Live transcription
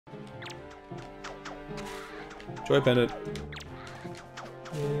Joy pendant.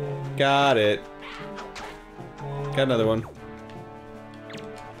 Got it. Got another one.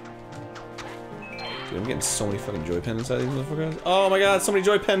 Dude, I'm getting so many fucking joy pendants out of these motherfuckers. Oh my god, so many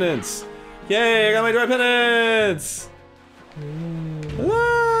joy pendants! Yay, I got my joy pendants!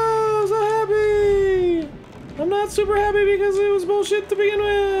 Oh, I'm so happy! I'm not super happy because it was bullshit to begin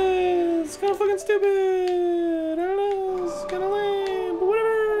with! It's kinda fucking stupid! I don't know, it's kinda lame, but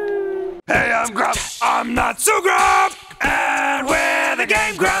whatever! Hey, I'm Grumps! I'm not so Grump! And we're the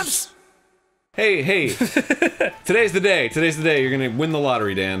Game Grumps! Hey, hey! Today's the day. Today's the day. You're gonna win the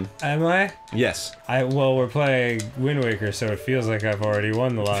lottery, Dan. Am I? Yes. Well, we're playing Wind Waker, so it feels like I've already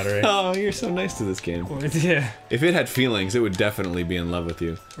won the lottery. Oh, you're so nice to this game. Yeah. If it had feelings, it would definitely be in love with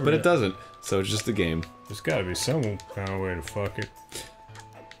you. But it doesn't, so it's just a game. There's gotta be some kind of way to fuck it.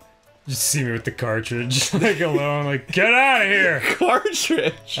 Just see me with the cartridge, like alone, like, get out of here!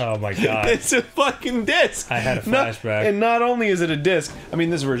 Cartridge! Oh my god. It's a fucking disc! I had a flashback. And not only is it a disc, I mean,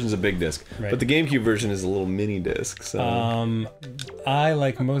 this version's a big disc, Right. but the GameCube version is a little mini disc, so... I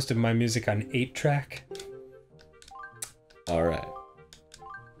like most of my music on 8-track. Alright.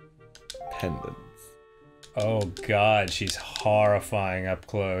 Pendants. Oh god, she's horrifying up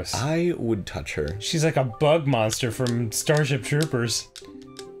close. I would touch her. She's like a bug monster from Starship Troopers.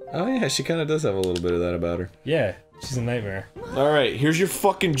 Oh yeah, she kinda does have a little bit of that about her. Yeah, she's a nightmare. Alright, here's your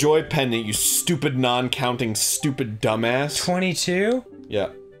fucking joy pendant, you stupid non-counting stupid dumbass. 22? Yeah.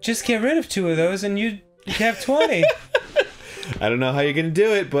 Just get rid of 2 of those and you'd have 20. I don't know how you're gonna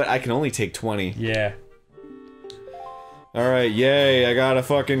do it, but I can only take 20. Yeah. Alright, yay, I got a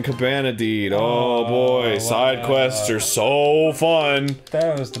fucking Cabana deed. Oh boy, side quests are so fun.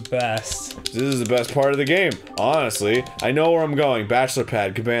 That was the best. This is the best part of the game, honestly. I know where I'm going. Bachelor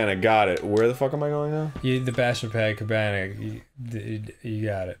pad, Cabana, got it. Where the fuck am I going now? The Bachelor Pad Cabana, you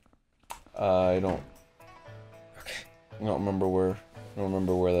got it. I don't... Okay. I don't remember where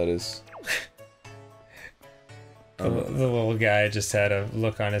that is. The little guy just had a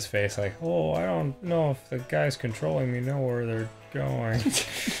look on his face like, oh, I don't know if the guys controlling me know where they're going.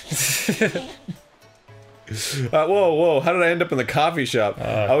 Whoa, how did I end up in the coffee shop?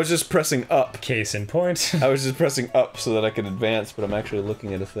 I was just pressing up. Case in point. I was just pressing up so that I could advance, but I'm actually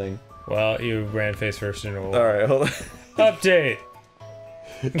looking at a thing. Well, you ran face first into a wall. Alright, hold on. Update!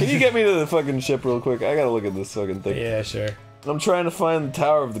 Can you get me to the fucking ship real quick? I gotta look at this fucking thing. Yeah, sure. I'm trying to find the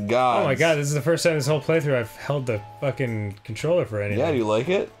Tower of the Gods. Oh my god, this is the first time this whole playthrough I've held the fucking controller for anything. Yeah, do you like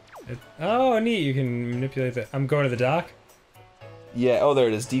it? Oh, neat, you can manipulate that. I'm going to the dock? Yeah, oh there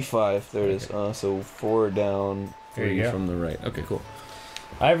it is, D5, there it is. So 4 down, There you 3 go. from the right. Okay, cool.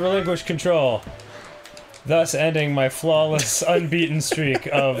 I've relinquished control, thus ending my flawless, unbeaten streak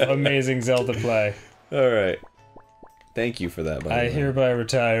of amazing Zelda play. Alright. Thank you for that, by the way. I hereby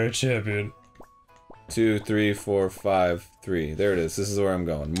retire a champion. 2, 3, 4, 5, 3. There it is. This is where I'm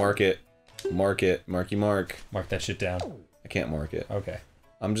going. Mark it. Mark it. Marky mark. Mark that shit down. I can't mark it. Okay.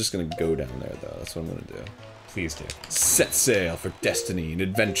 I'm just gonna go down there, though. That's what I'm gonna do. Please do. Set sail for destiny and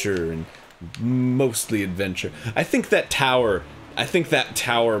adventure, and mostly adventure. I think that tower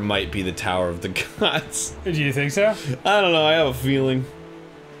might be the Tower of the Gods. Do you think so? I don't know, I have a feeling.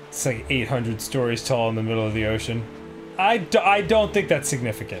 It's like 800 stories tall in the middle of the ocean. I don't think that's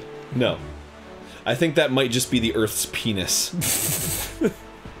significant. No. I think that might just be the Earth's penis.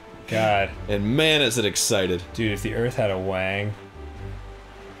 God. And man, is it excited. Dude, if the Earth had a wang,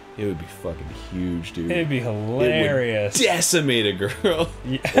 it would be fucking huge, dude. it'd be hilarious. It would decimate a girl.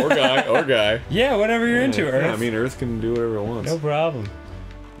 Yeah. or guy. Yeah, whatever you're into, Earth. Yeah, I mean, Earth can do whatever it wants. No problem.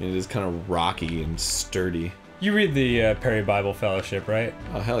 It is kind of rocky and sturdy. You read the Perry Bible Fellowship, right?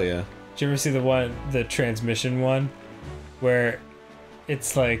 Oh, hell yeah. Did you ever see the transmission one? Where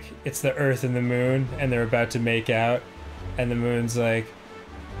it's like, it's the Earth and the Moon, and they're about to make out, and the Moon's like,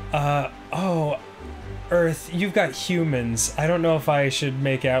 oh, Earth, you've got humans. I don't know if I should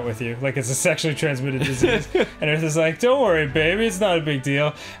make out with you. Like, it's a sexually transmitted disease. And Earth is like, don't worry, baby, it's not a big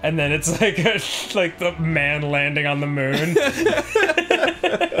deal. And then it's like, like the man landing on the moon.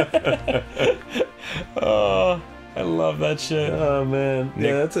 Oh, I love that shit. Oh, man.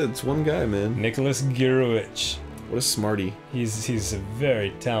 Yeah, that's it. It's one guy, man. Nicholas Giruich. What a smarty. He's a very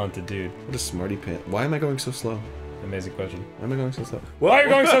talented dude. What a smarty pant. Why am I going so slow? Amazing question. Why am I going so slow? Why are you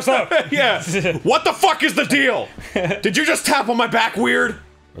going so slow? Yeah. What the fuck is the deal? Did you just tap on my back weird?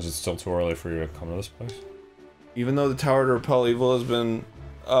 Or is it still too early for you to come to this place? Even though the Tower to Repel Evil has been,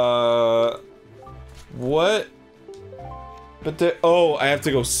 what? But the, oh, I have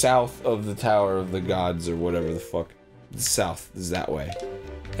to go south of the Tower of the Gods or whatever the fuck. South is that way.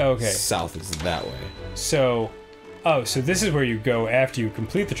 Okay. South is that way. So, Oh, so this is where you go after you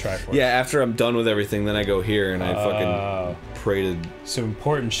complete the Triforce. Yeah, after I'm done with everything, then I go here and I fucking pray to... So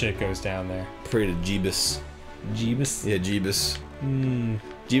important shit goes down there. Pray to Jeebus. Jeebus? Yeah, Jeebus.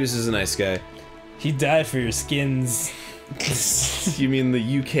 Jeebus is a nice guy. He died for your skins. You mean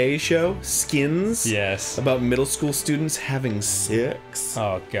the UK show? Skins? Yes. About middle school students having sex?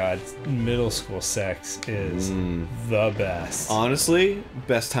 Oh god, middle school sex is the best. Honestly,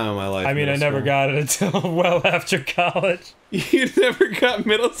 best time of my life. I mean, I never got it until well after college. You never got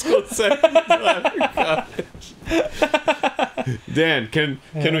middle school sex until after college. Dan, can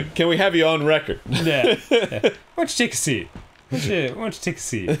we have you on record? Yeah. Why don't you take a seat? Why don't you take a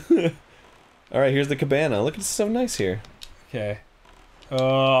seat? Alright, here's the cabana. Look, it's so nice here. Okay.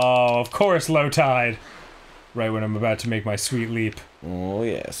 Oh, of course, low tide. Right when I'm about to make my sweet leap. Oh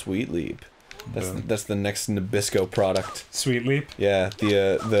yeah, sweet leap. That's the next Nabisco product. Sweet leap? Yeah,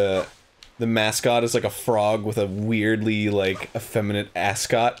 the mascot is like a frog with a weirdly like effeminate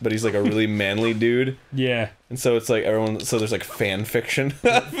ascot, but he's like a really manly dude. Yeah. And so it's like so there's like fan fiction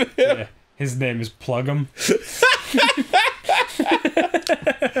of him. Yeah. His name is Plug'em.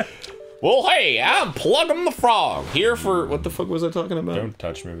 Well, hey, I'm Plug'em the Frog, here for... What the fuck was I talking about? Don't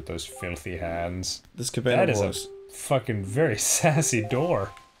touch me with those filthy hands. This cabana That is a fucking very sassy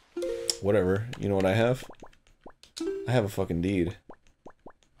door. Whatever. You know what I have? I have a fucking deed.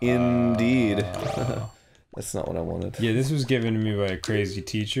 Indeed. That's not what I wanted. Yeah, this was given to me by a crazy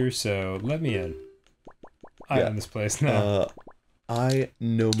teacher, so let me in. I own this place now. I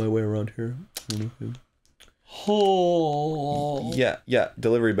know my way around here. Oh. Yeah,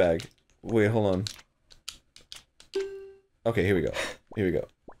 delivery bag. Wait, hold on. Okay, here we go.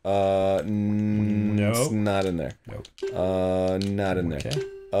 Nope. It's not in there. Nope. Not in there.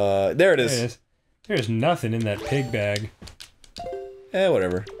 Okay. There it is. There's nothing in that pig bag.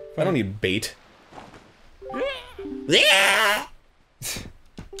 Whatever. I don't need bait.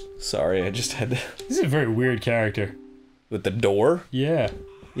 Sorry, I just had to... This is a very weird character. With the door? Yeah.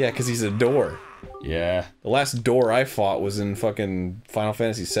 Yeah, because he's a door. Yeah. The last door I fought was in fucking Final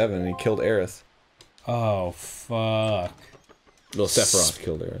Fantasy VII, and he killed Aerith. Oh, fuck. Well, Sephiroth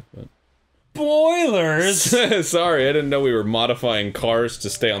killed Aerith, but... Spoilers! Sorry, I didn't know we were modifying cars to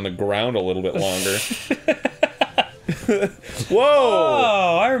stay on the ground a little bit longer. Whoa!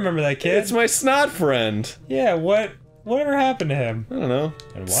 Oh, I remember that kid. It's my snot friend. Yeah, whatever happened to him? I don't know.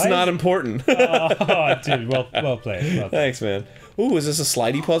 And it's not important. Oh, dude, well played. Thanks, man. Ooh, is this a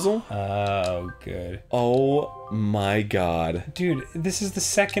slidey puzzle? Oh, good. Oh my god. Dude, this is the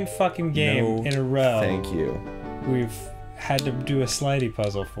second fucking game in a row. Thank you. We've had to do a slidey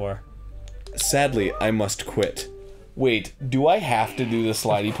puzzle for. Sadly, I must quit. Wait, do I have to do the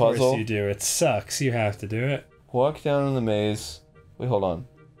slidey puzzle? Of course you do. It sucks. You have to do it. Walk down in the maze. Wait, hold on.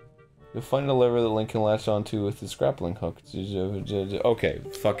 You'll find a lever that Link can latch onto with his grappling hook. Okay,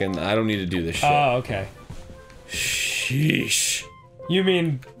 fucking, I don't need to do this shit. Oh, okay. Sheesh. You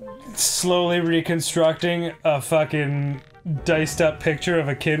mean slowly reconstructing a fucking diced up picture of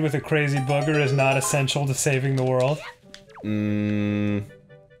a kid with a crazy booger is not essential to saving the world?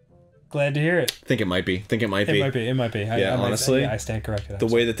 Glad to hear it. Think it might be. It might be. Yeah, honestly. I stand corrected. The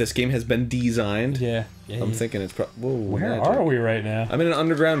way that this game has been designed. Yeah. I'm thinking it's whoa. Where are we right now? I'm in an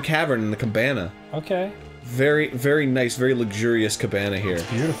underground cavern in the cabana. Okay. Very, very nice, very luxurious cabana here.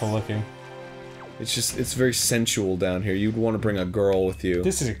 Beautiful looking. It's very sensual down here. You'd want to bring a girl with you.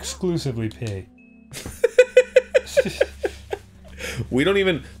 This is exclusively pee. We don't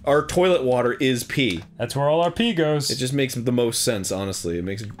even... Our toilet water is pee. That's where all our pee goes. It just makes the most sense, honestly. It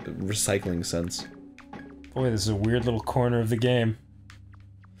makes recycling sense. Boy, this is a weird little corner of the game.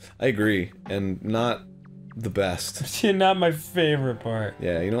 I agree, and not the best. Not my favorite part.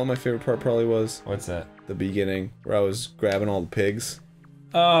 Yeah, you know what my favorite part probably was? What's that? The beginning, where I was grabbing all the pigs.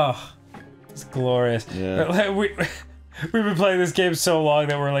 Oh, it's glorious. Yeah. We've been playing this game so long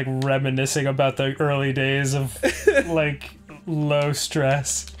that we're like reminiscing about the early days of like low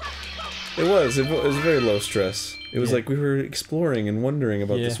stress. It was very low stress. It was like we were exploring and wondering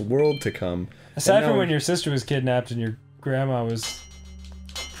about this world to come. Aside from when your sister was kidnapped and your grandma was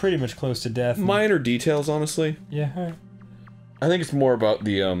pretty much close to death. Minor details, honestly. Yeah, alright. I think it's more about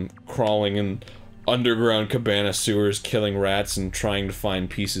the crawling in underground cabana sewers, killing rats, and trying to find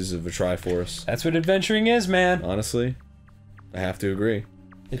pieces of a Triforce. That's what adventuring is, man. Honestly, I have to agree.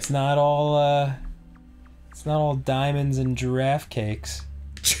 It's not all diamonds and giraffe cakes.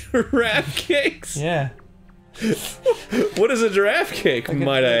 Giraffe cakes? Yeah. What is a giraffe cake,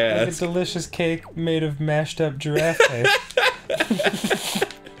 might I ask? Like a delicious cake made of mashed up giraffe cake.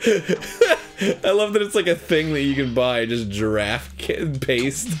 I love that it's like a thing that you can buy, just giraffe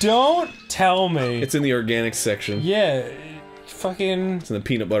paste. Don't tell me. It's in the organics section. Yeah, fucking... It's in the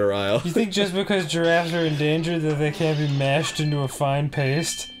peanut butter aisle. You think just because giraffes are endangered that they can't be mashed into a fine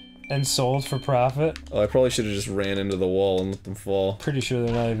paste and sold for profit? Oh, I probably should have just ran into the wall and let them fall. Pretty sure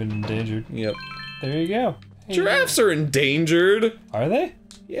they're not even endangered. Yep. There you go. Hey, Giraffes are endangered. Are they?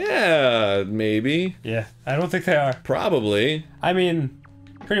 Yeah, maybe. Yeah, I don't think they are. Probably. I mean,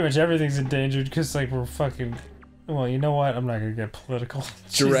 pretty much everything's endangered because, like, we're fucking... Well, you know what? I'm not gonna get political.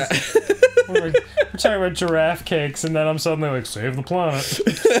 Giraffe. we're talking about giraffe cakes, and then I'm suddenly like, save the planet.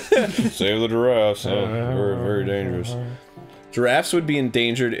 Save the giraffes. Oh, very, very dangerous. Giraffes would be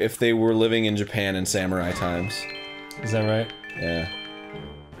endangered if they were living in Japan in samurai times. Is that right? Yeah.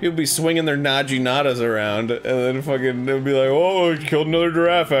 People be swinging their Najinatas around, and then fucking, they'll be like, oh, I killed another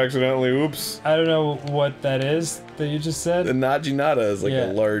giraffe accidentally, oops. I don't know what that is that you just said. The Najinata is like a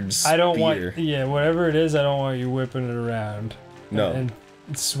large spear. I don't want, yeah, whatever it is, I don't want you whipping it around. No. And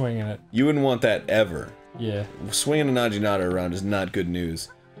swinging it. You wouldn't want that ever. Yeah. Swinging a Najinata around is not good news.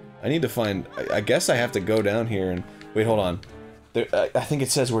 I need to find, I guess I have to go down here and, wait, hold on. There, I think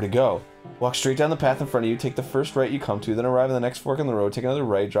it says where to go. Walk straight down the path in front of you, take the first right you come to, then arrive at the next fork in the road, take another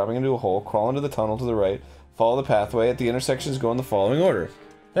right, dropping into a hole, crawl into the tunnel to the right, follow the pathway, at the intersections go in the following order.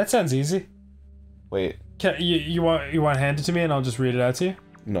 That sounds easy. Wait. You want to hand it to me and I'll just read it out to you?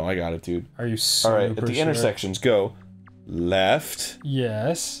 No, I got it, dude. Are you super Alright, at the intersections, go left.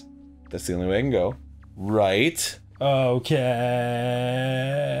 Yes. That's the only way I can go. Right. Okay.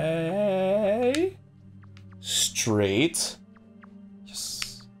 Straight.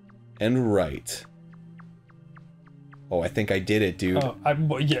 Yes. And right. Oh, I think I did it, dude. Oh,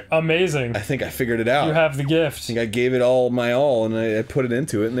 yeah, amazing. I think I figured it out. You have the gift. I think I gave it all my all, and I put it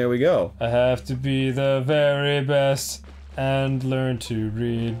into it, and there we go. I have to be the very best and learn to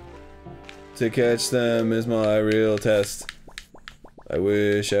read. To catch them is my real test. I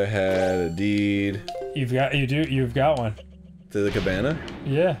wish I had a deed. You've got one. To the Cabana?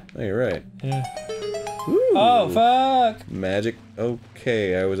 Yeah. Oh, you're right. Yeah. Ooh. Oh, fuck! Magic.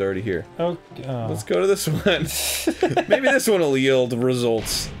 Okay, I was already here. Okay. Oh. Let's go to this one. Maybe this one will yield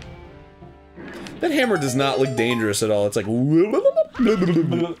results. That hammer does not look dangerous at all. It's like...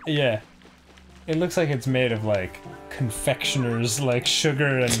 Yeah. It looks like it's made of, like, confectioner's, like,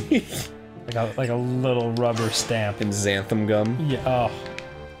 sugar and... like a little rubber stamp. And xanthan gum. Yeah, oh.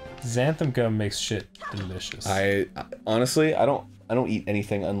 Xanthan gum makes shit delicious. I honestly, I don't eat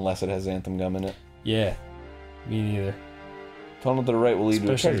anything unless it has xanthan gum in it. Yeah. Me neither. Tunnel to the right will lead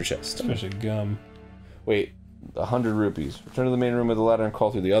to a treasure chest. Especially gum. Wait, 100 rupees. Return to the main room with the ladder and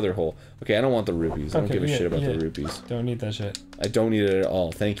crawl through the other hole. Okay, I don't want the rupees. I don't give a shit about the rupees. Don't need that shit. I don't need it at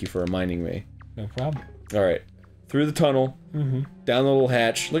all. Thank you for reminding me. No problem. Alright. Through the tunnel. Down the little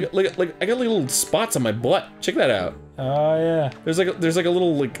hatch. Look at, I got little spots on my butt. Check that out. Oh, yeah. There's like a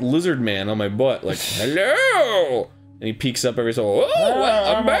little, like, lizard man on my butt. Like, hello! And he peeks up every so,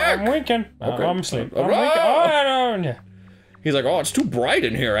 oh, I'm back! I'm winking. Okay. I'm asleep. Oh. I'm winking. Oh, I don't. Yeah. He's like, oh, it's too bright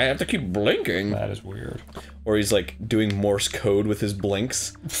in here. I have to keep blinking. That is weird. Or he's like doing Morse code with his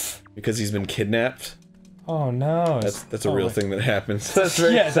blinks because he's been kidnapped. Oh no. That's a real thing that happens. That's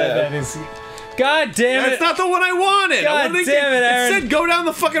very sad. That is. God damn it! That's not the one I wanted. God damn it, Aaron! It said go down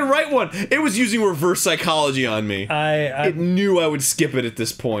the fucking right one. It was using reverse psychology on me. It knew I would skip it at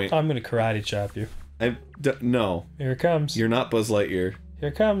this point. I'm gonna karate chop you. No. Here it comes. You're not Buzz Lightyear. Here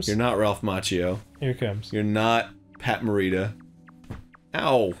it comes. You're not Ralph Macchio. Here it comes. You're not Pat Morita.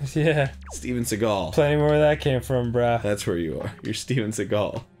 Ow. Yeah. Steven Seagal. Plenty more where that came from, bruh. That's where you are. You're Steven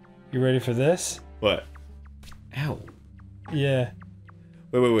Seagal. You ready for this? What? Ow. Yeah.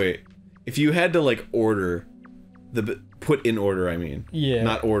 Wait. If you had to, like, order put in order, I mean. Yeah.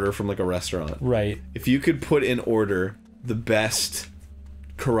 Not order from, like, a restaurant. Right. If you could put in order the best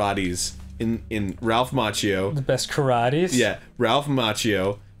karates in Ralph Macchio. The best karates? Yeah. Ralph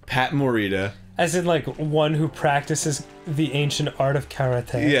Macchio, Pat Morita. As in, like, one who practices the ancient art of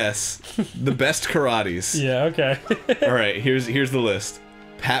karate. Yes. The best karates. Yeah, okay. Alright, here's the list.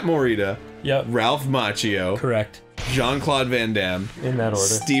 Pat Morita. Yep. Ralph Macchio. Correct. Jean-Claude Van Damme. In that order.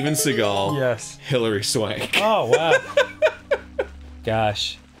 Steven Seagal. Yes. Hilary Swank. Oh, wow.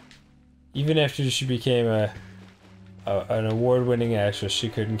 Gosh. Even after she became an award-winning actress, she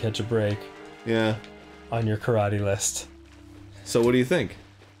couldn't catch a break. Yeah. On your karate list. So what do you think?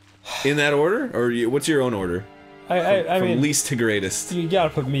 In that order? Or what's your own order? I mean... From least to greatest. You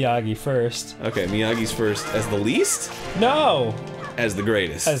gotta put Miyagi first. Okay, Miyagi's first as the least? No! As the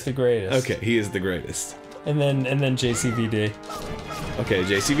greatest. As the greatest. Okay, he is the greatest. And then JCVD. Okay,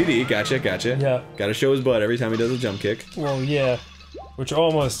 JCVD, gotcha. Yeah. Gotta show his butt every time he does a jump kick. Well, yeah. Which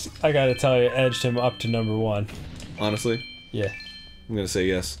almost, I gotta tell you, edged him up to number 1. Honestly, Yeah. I'm gonna say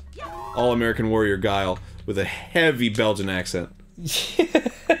yes. All-American Warrior Guile with a heavy Belgian accent.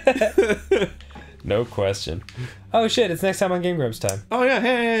 No question. Oh shit, it's next time on GameGrumps time. Oh yeah,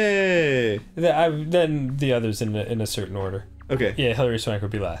 hey! Then the others in a certain order. Okay. Yeah, Hillary Swank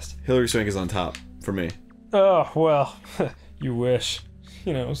would be last. Hillary Swank is on top for me. Oh, well, you wish.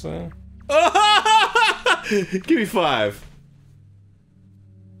 You know what I'm saying? Give me 5.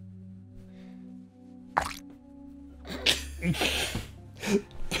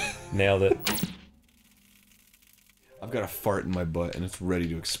 Nailed it. I've got a fart in my butt and it's ready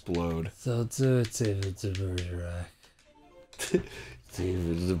to explode. So do it, David the Bergerac.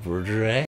 David the Bergerac?